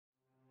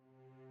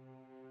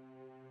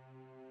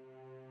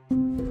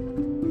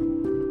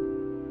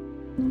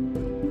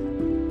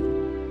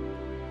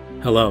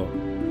Hello,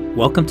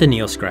 welcome to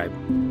Neoscribe.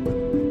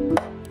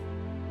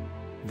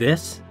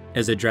 This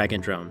is a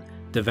Dragon drone,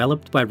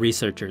 developed by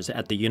researchers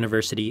at the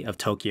University of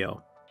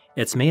Tokyo.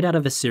 It's made out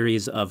of a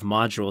series of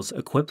modules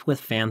equipped with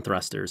fan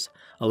thrusters,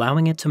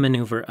 allowing it to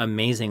maneuver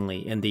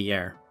amazingly in the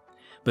air.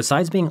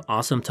 Besides being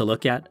awesome to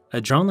look at,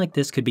 a drone like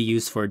this could be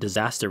used for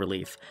disaster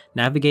relief,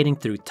 navigating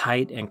through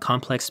tight and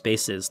complex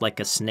spaces like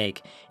a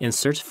snake in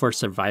search for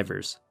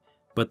survivors.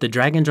 But the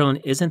Dragon drone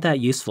isn't that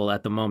useful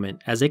at the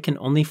moment, as it can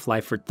only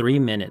fly for 3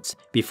 minutes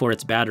before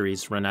its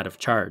batteries run out of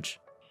charge.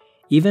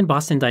 Even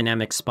Boston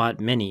Dynamics Spot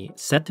Mini,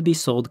 set to be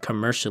sold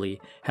commercially,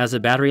 has a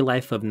battery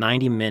life of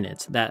 90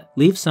 minutes that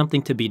leaves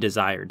something to be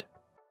desired.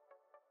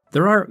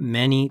 There are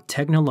many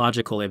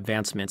technological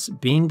advancements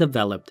being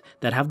developed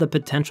that have the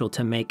potential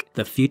to make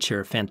the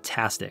future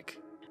fantastic,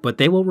 but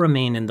they will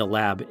remain in the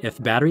lab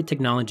if battery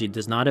technology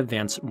does not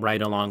advance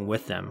right along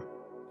with them.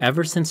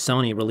 Ever since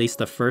Sony released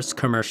the first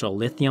commercial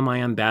lithium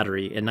ion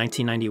battery in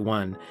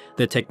 1991,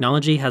 the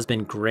technology has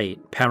been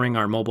great, powering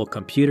our mobile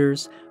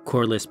computers,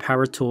 cordless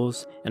power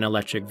tools, and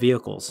electric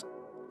vehicles.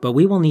 But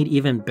we will need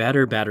even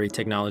better battery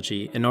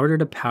technology in order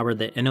to power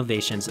the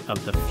innovations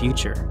of the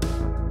future.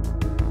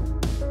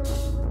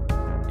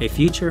 A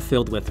future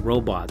filled with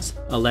robots,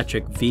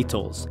 electric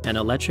VTOLs, and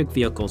electric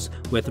vehicles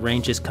with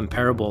ranges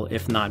comparable,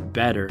 if not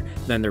better,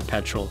 than their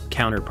petrol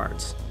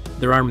counterparts.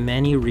 There are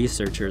many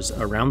researchers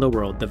around the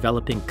world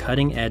developing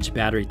cutting-edge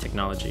battery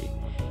technology,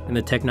 and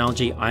the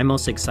technology I'm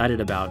most excited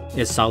about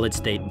is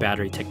solid-state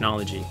battery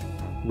technology.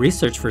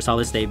 Research for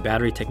solid-state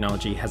battery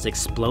technology has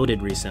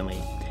exploded recently,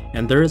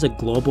 and there is a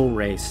global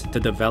race to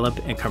develop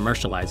and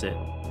commercialize it.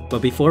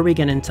 But before we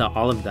get into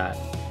all of that,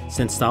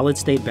 since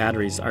solid-state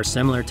batteries are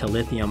similar to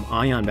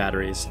lithium-ion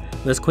batteries,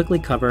 let's quickly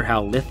cover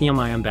how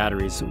lithium-ion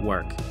batteries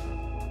work.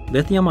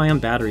 Lithium-ion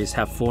batteries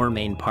have 4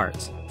 main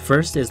parts.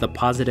 First is the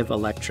positive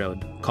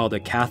electrode, called a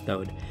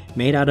cathode,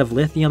 made out of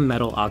lithium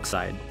metal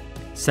oxide.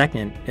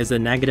 Second is the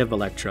negative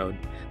electrode,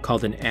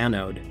 called an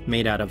anode,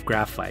 made out of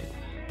graphite.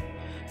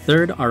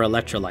 Third are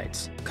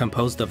electrolytes,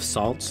 composed of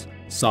salts,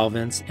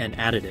 solvents, and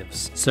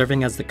additives,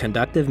 serving as the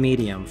conductive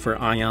medium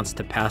for ions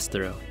to pass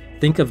through.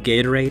 Think of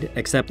Gatorade,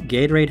 except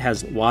Gatorade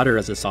has water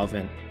as a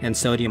solvent and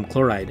sodium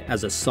chloride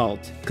as a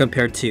salt,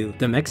 compared to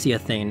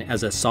dimethoxyethane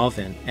as a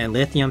solvent and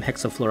lithium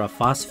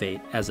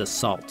hexafluorophosphate as a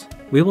salt.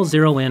 We will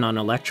zero in on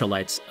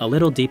electrolytes a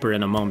little deeper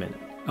in a moment.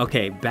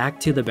 Okay, back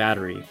to the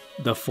battery.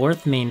 The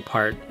 4th main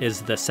part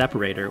is the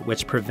separator,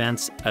 which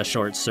prevents a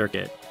short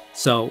circuit.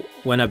 So,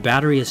 when a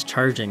battery is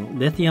charging,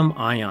 lithium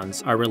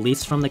ions are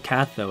released from the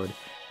cathode,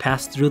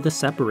 pass through the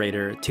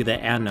separator to the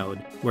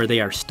anode, where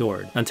they are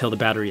stored until the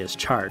battery is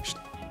charged.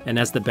 And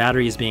as the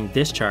battery is being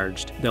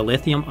discharged, the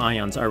lithium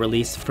ions are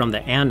released from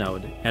the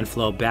anode and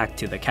flow back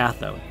to the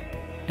cathode.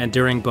 And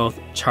during both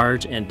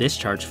charge and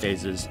discharge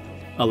phases,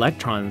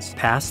 electrons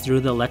pass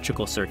through the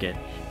electrical circuit,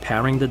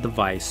 powering the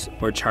device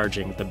or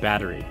charging the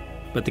battery.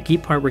 But the key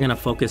part we're going to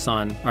focus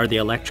on are the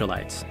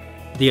electrolytes.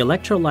 The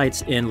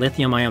electrolytes in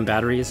lithium-ion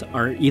batteries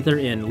are either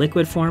in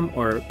liquid form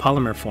or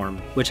polymer form,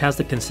 which has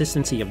the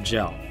consistency of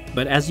gel.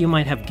 But as you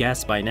might have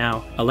guessed by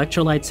now,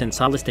 electrolytes in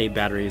solid-state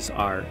batteries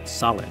are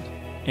solid.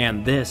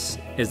 And this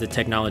is the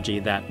technology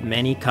that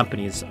many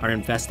companies are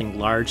investing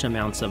large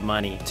amounts of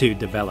money to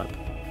develop.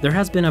 There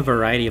has been a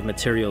variety of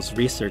materials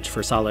researched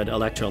for solid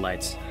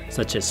electrolytes,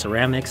 such as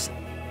ceramics,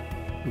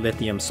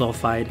 lithium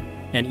sulfide,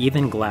 and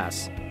even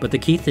glass. But the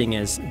key thing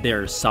is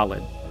they're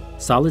solid.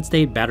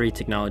 Solid-state battery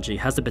technology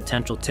has the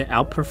potential to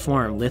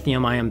outperform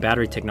lithium-ion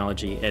battery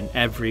technology in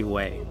every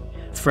way.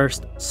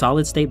 First,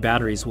 solid-state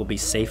batteries will be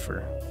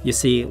safer. You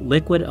see,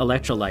 liquid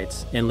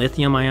electrolytes in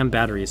lithium-ion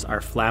batteries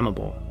are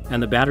flammable,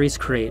 and the batteries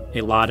create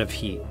a lot of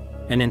heat.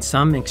 And in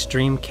some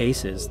extreme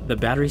cases, the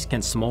batteries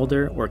can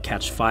smolder or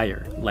catch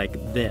fire, like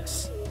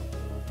this.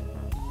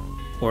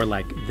 Or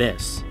like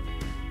this.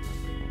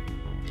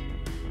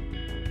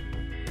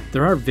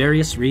 There are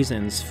various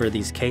reasons for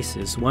these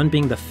cases, one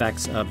being the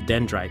effects of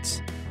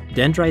dendrites.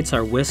 Dendrites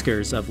are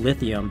whiskers of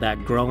lithium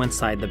that grow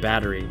inside the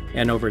battery,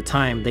 and over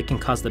time they can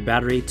cause the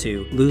battery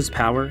to lose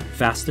power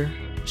faster,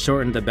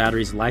 shorten the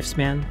battery's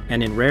lifespan,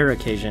 and in rare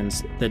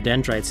occasions, the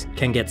dendrites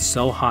can get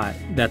so hot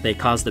that they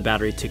cause the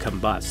battery to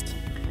combust.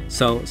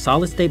 So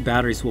solid-state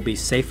batteries will be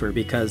safer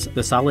because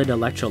the solid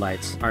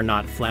electrolytes are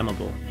not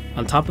flammable.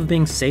 On top of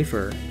being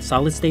safer,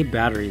 solid-state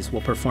batteries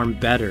will perform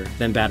better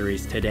than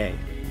batteries today.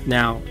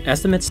 Now,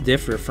 estimates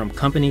differ from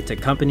company to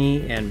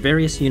company and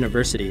various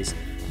universities,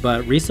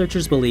 but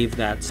researchers believe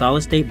that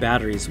solid-state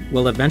batteries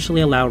will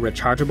eventually allow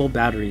rechargeable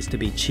batteries to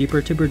be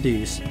cheaper to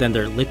produce than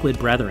their liquid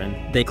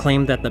brethren. They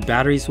claim that the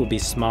batteries will be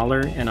smaller,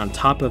 and on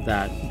top of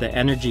that, the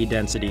energy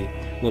density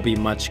will be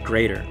much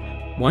greater.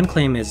 One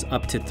claim is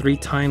up to 3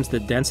 times the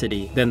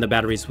density than the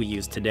batteries we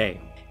use today.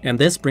 And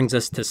this brings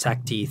us to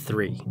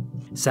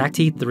SACT3.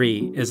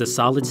 SACT3 is a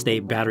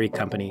solid-state battery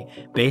company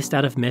based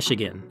out of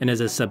Michigan and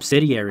is a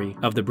subsidiary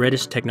of the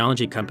British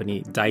technology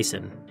company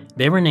Dyson.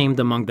 They were named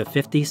among the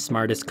 50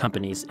 smartest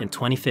companies in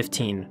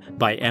 2015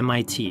 by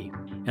MIT,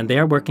 and they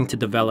are working to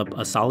develop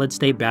a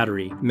solid-state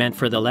battery meant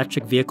for the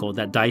electric vehicle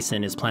that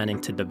Dyson is planning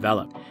to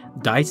develop.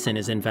 Dyson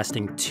is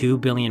investing £2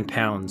 billion,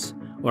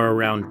 or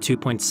around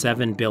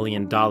 $2.7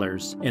 billion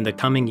in the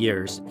coming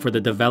years for the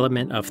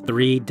development of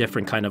 3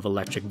 different kinds of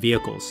electric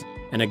vehicles,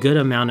 and a good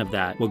amount of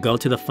that will go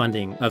to the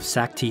funding of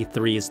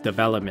SACT-3's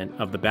development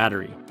of the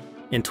battery.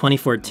 In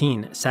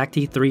 2014,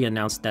 SACT-3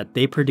 announced that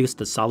they produced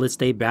a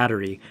solid-state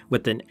battery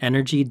with an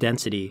energy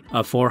density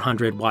of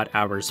 400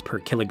 watt-hours per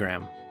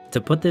kilogram.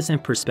 To put this in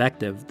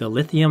perspective, the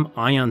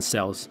lithium-ion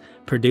cells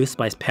produced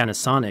by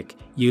Panasonic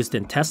used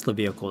in Tesla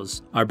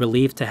vehicles are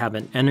believed to have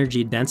an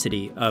energy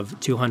density of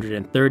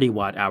 230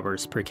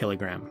 watt-hours per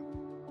kilogram.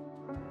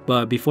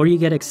 But before you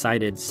get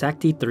excited,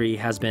 SACT-3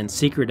 has been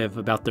secretive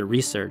about their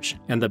research,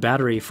 and the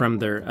battery from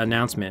their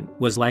announcement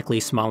was likely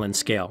small in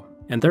scale.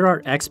 And there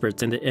are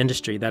experts in the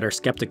industry that are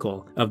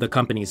skeptical of the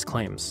company's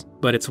claims.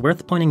 But it's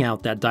worth pointing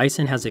out that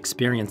Dyson has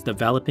experience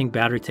developing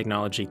battery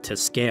technology to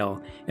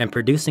scale and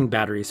producing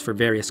batteries for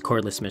various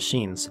cordless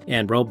machines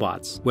and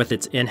robots with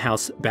its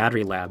in-house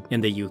battery lab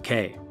in the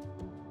UK.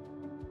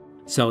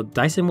 So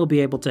Dyson will be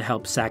able to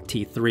help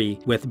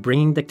SACT-3 with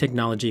bringing the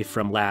technology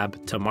from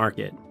lab to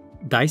market.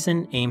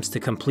 Dyson aims to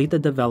complete the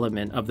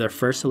development of their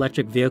first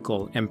electric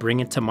vehicle and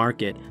bring it to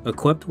market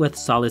equipped with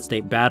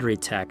solid-state battery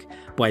tech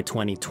by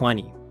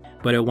 2020.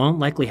 But it won't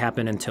likely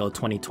happen until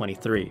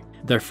 2023.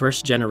 Their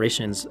first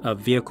generations of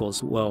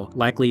vehicles will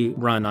likely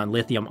run on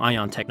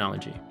lithium-ion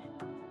technology.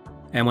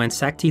 And when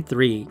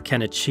SACT-3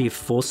 can achieve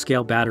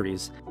full-scale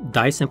batteries,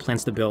 Dyson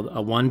plans to build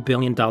a $1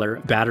 billion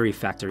battery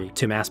factory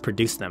to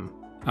mass-produce them.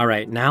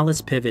 Alright, now let's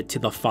pivot to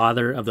the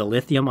father of the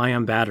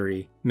lithium-ion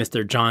battery,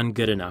 Mr. John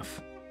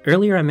Goodenough.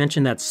 Earlier I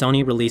mentioned that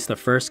Sony released the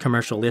first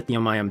commercial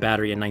lithium-ion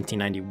battery in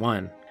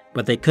 1991,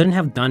 but they couldn't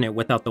have done it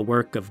without the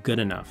work of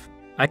Goodenough.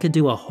 I could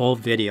do a whole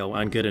video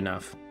on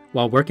Goodenough.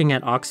 While working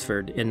at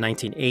Oxford in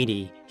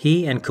 1980,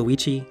 he and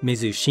Koichi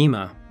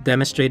Mizushima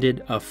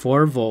demonstrated a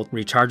 4-volt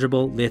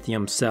rechargeable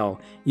lithium cell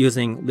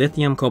using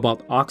lithium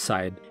cobalt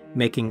oxide,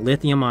 making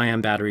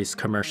lithium-ion batteries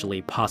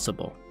commercially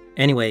possible.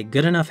 Anyway,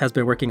 Goodenough has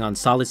been working on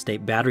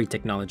solid-state battery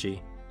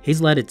technology.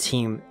 He's led a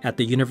team at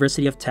the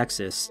University of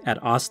Texas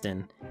at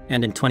Austin,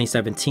 and in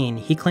 2017,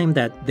 he claimed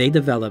that they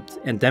developed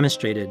and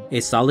demonstrated a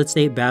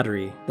solid-state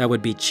battery that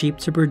would be cheap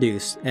to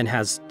produce and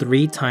has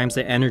 3 times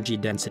the energy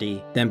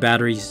density than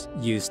batteries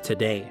used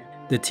today.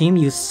 The team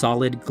used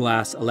solid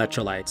glass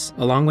electrolytes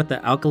along with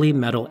the alkali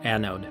metal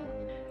anode.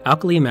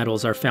 Alkali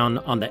metals are found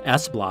on the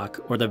S block,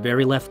 or the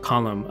very left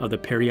column of the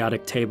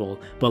periodic table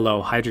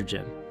below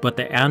hydrogen, but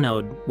the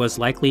anode was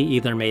likely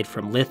either made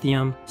from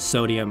lithium,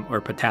 sodium,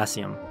 or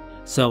potassium.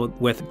 So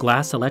with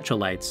glass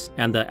electrolytes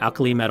and the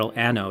alkali metal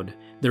anode,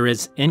 there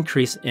is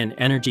increase in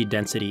energy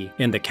density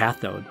in the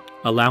cathode,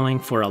 allowing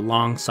for a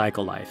long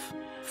cycle life.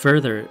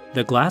 Further,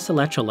 the glass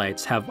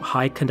electrolytes have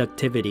high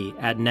conductivity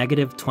at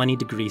 -20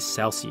 degrees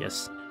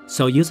Celsius.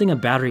 So using a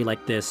battery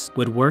like this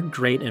would work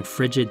great in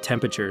frigid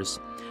temperatures,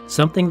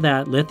 something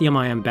that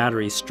lithium-ion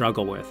batteries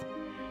struggle with.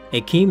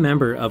 A key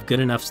member of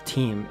Goodenough's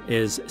team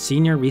is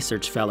senior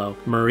research fellow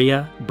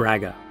Maria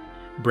Braga.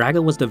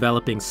 Braga was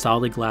developing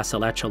solid glass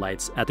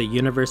electrolytes at the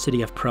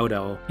University of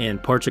Porto in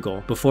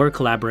Portugal before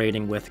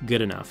collaborating with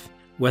Goodenough.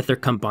 With their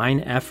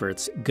combined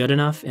efforts,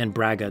 Goodenough and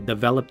Braga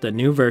developed a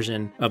new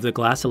version of the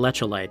glass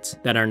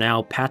electrolytes that are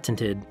now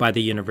patented by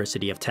the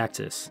University of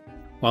Texas.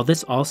 While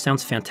this all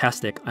sounds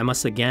fantastic, I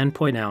must again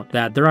point out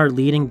that there are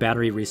leading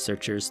battery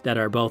researchers that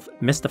are both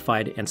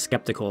mystified and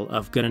skeptical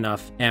of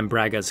Goodenough and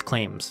Braga's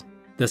claims.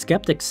 The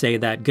skeptics say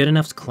that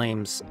Goodenough's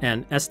claims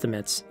and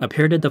estimates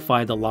appear to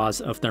defy the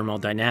laws of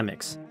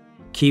thermodynamics.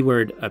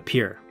 Keyword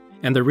appear.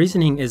 And the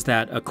reasoning is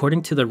that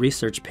according to the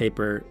research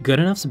paper,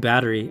 Goodenough's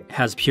battery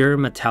has pure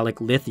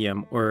metallic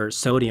lithium or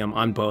sodium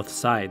on both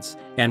sides,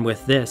 and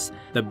with this,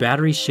 the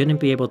battery shouldn't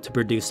be able to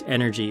produce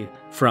energy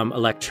from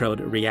electrode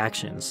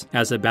reactions,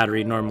 as a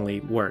battery normally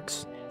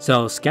works.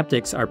 So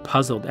skeptics are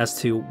puzzled as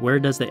to where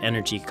does the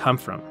energy come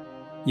from.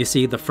 You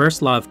see, the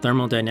first law of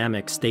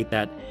thermodynamics state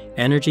that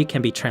energy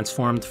can be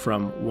transformed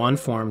from one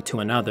form to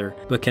another,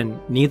 but can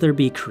neither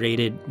be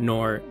created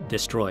nor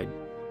destroyed.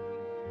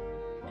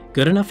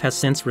 Goodenough has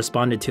since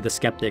responded to the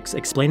skeptics,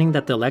 explaining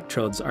that the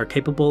electrodes are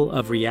capable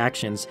of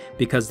reactions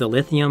because the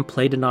lithium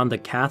plated on the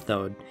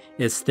cathode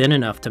is thin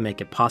enough to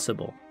make it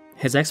possible.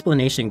 His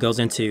explanation goes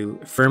into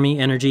Fermi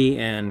energy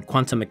and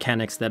quantum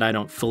mechanics that I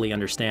don't fully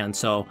understand,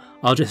 so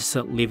I'll just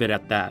leave it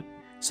at that.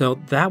 So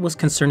that was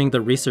concerning the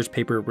research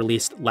paper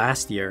released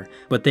last year,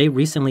 but they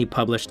recently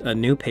published a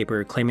new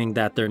paper claiming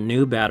that their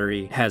new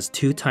battery has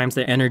 2 times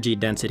the energy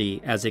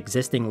density as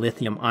existing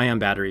lithium-ion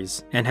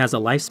batteries and has a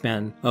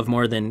lifespan of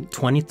more than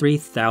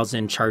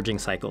 23,000 charging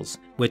cycles,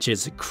 which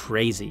is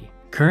crazy.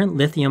 Current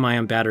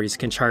lithium-ion batteries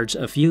can charge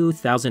a few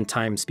thousand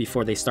times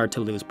before they start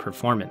to lose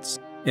performance.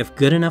 If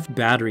Goodenough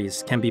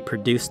batteries can be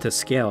produced to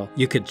scale,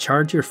 you could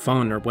charge your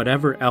phone or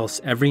whatever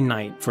else every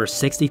night for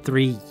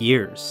 63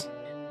 years.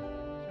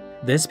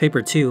 This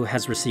paper too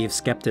has received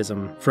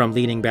skepticism from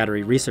leading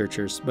battery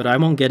researchers, but I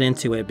won't get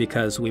into it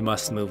because we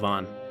must move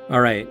on.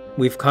 Alright,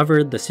 we've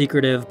covered the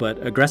secretive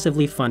but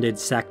aggressively funded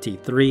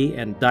SACT-3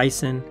 and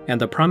Dyson,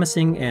 and the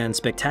promising and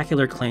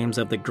spectacular claims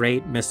of the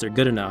great Mr.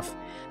 Goodenough.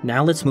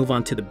 Now let's move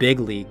on to the big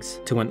leagues,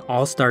 to an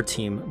all-star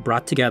team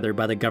brought together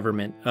by the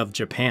government of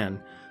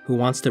Japan, who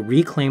wants to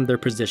reclaim their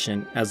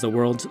position as the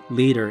world's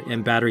leader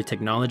in battery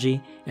technology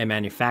and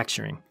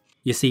manufacturing.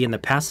 You see, in the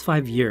past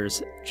 5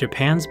 years,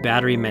 Japan's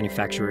battery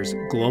manufacturers'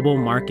 global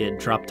market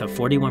dropped to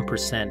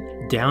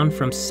 41%, down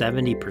from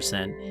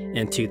 70%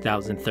 in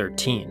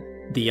 2013.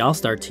 The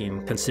All-Star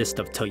team consists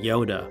of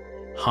Toyota,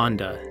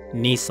 Honda,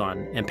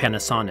 Nissan, and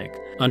Panasonic,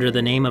 under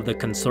the name of the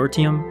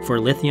Consortium for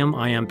Lithium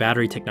Ion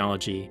Battery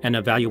Technology and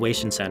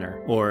Evaluation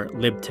Center, or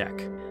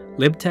LIBTEC.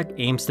 LIBTEC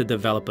aims to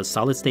develop a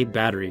solid-state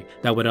battery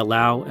that would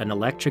allow an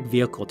electric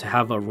vehicle to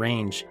have a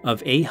range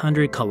of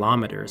 800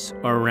 kilometers,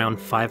 or around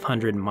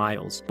 500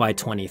 miles, by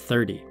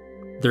 2030.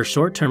 Their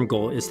short-term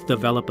goal is to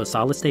develop a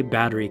solid-state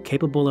battery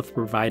capable of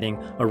providing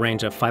a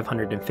range of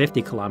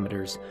 550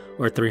 kilometers,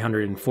 or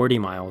 340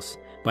 miles,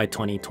 by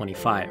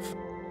 2025.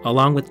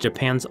 Along with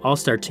Japan's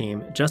all-star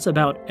team, just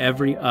about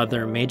every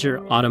other major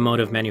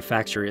automotive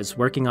manufacturer is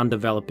working on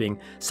developing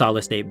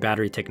solid-state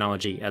battery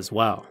technology as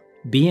well.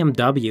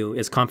 BMW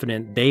is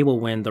confident they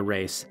will win the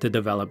race to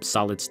develop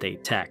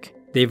solid-state tech.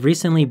 They've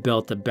recently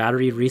built a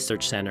battery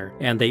research center,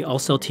 and they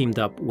also teamed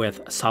up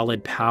with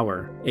Solid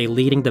Power, a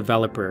leading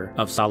developer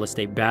of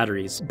solid-state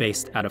batteries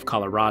based out of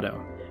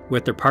Colorado.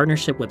 With their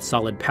partnership with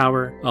Solid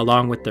Power,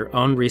 along with their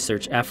own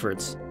research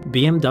efforts,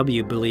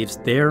 BMW believes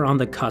they're on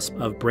the cusp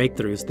of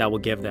breakthroughs that will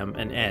give them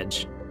an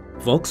edge.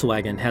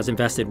 Volkswagen has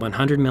invested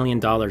 $100 million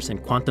in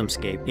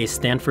QuantumScape, a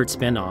Stanford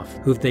spin-off,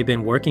 who they've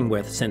been working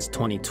with since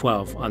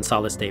 2012 on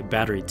solid-state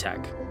battery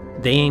tech.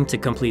 They aim to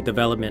complete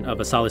development of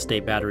a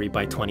solid-state battery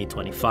by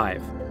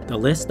 2025. The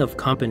list of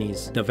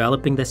companies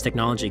developing this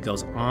technology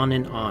goes on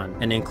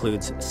and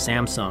includes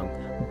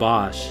Samsung,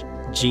 Bosch,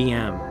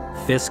 GM,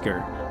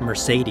 Fisker,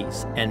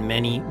 Mercedes, and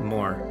many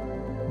more.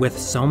 With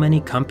so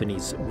many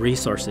companies,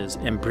 resources,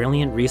 and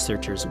brilliant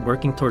researchers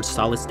working towards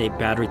solid-state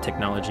battery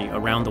technology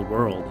around the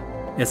world,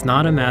 it's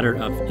not a matter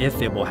of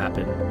if it will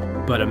happen,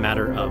 but a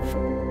matter of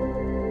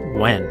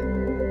when.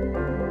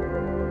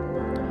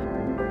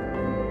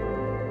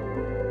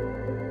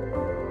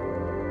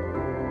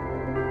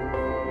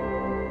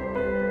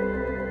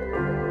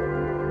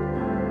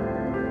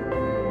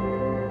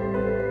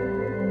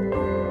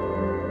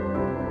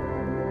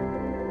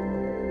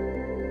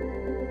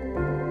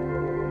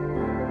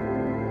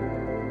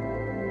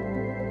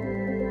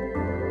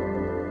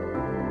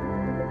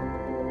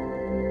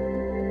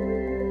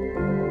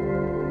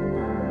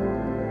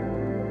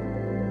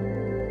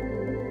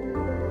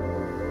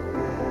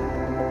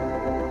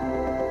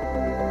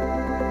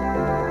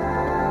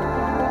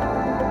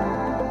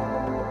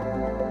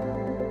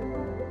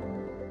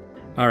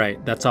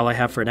 Alright, that's all I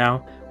have for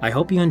now. I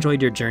hope you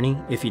enjoyed your journey.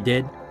 If you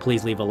did,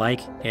 please leave a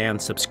like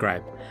and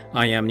subscribe.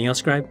 I am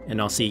NeoScribe,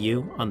 and I'll see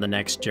you on the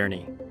next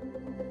journey.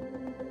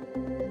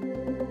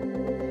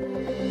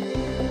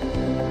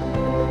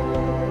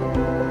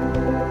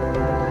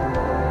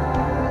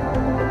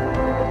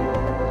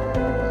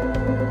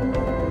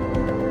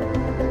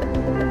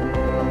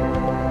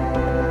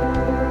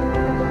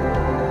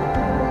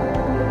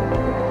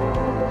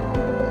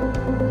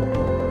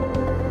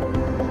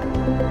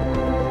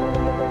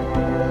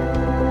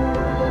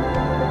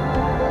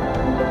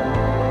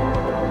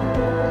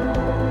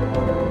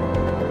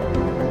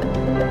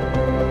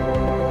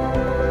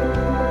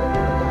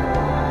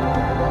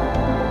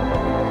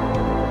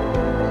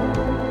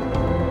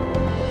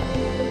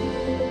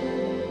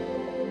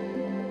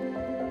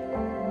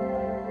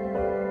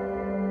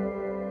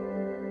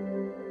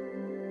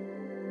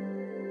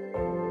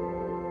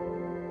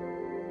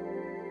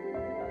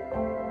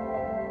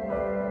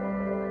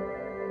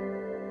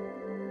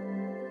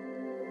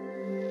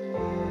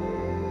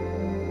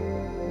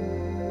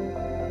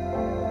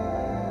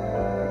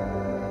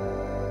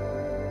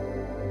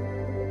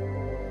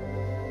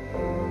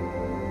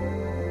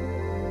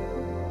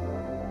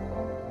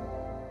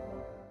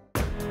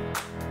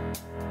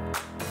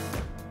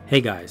 Hey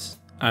guys,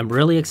 I'm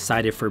really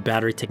excited for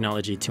battery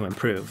technology to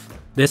improve.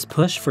 This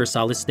push for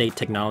solid-state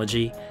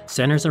technology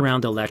centers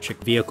around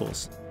electric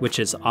vehicles, which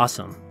is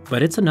awesome,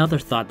 but it's another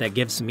thought that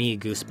gives me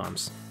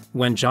goosebumps.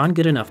 When John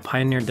Goodenough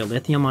pioneered the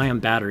lithium-ion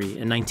battery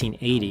in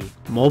 1980,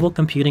 mobile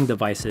computing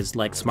devices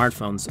like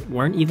smartphones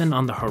weren't even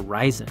on the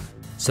horizon.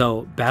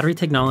 So, battery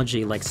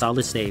technology like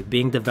solid-state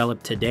being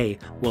developed today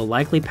will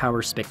likely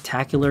power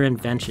spectacular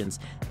inventions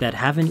that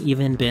haven't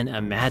even been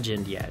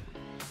imagined yet.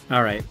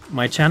 Alright,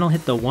 my channel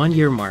hit the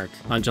 1-year mark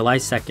on July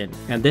 2nd,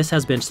 and this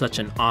has been such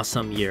an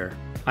awesome year.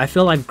 I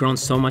feel I've grown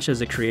so much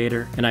as a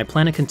creator, and I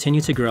plan to continue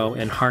to grow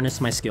and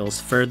harness my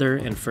skills further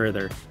and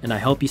further, and I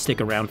hope you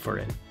stick around for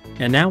it.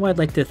 And now I'd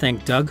like to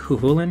thank Doug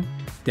Huhulin,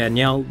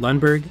 Danielle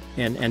Lundberg,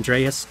 and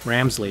Andreas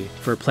Ramsley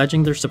for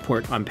pledging their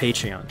support on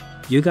Patreon.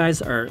 You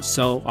guys are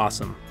so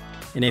awesome.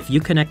 And if you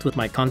connect with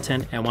my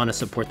content and want to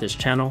support this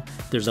channel,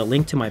 there's a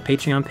link to my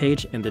Patreon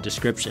page in the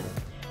description.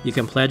 You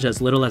can pledge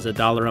as little as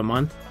 $1 a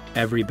month,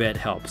 Every bit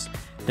helps.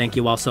 Thank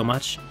you all so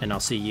much, and I'll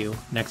see you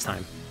next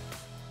time.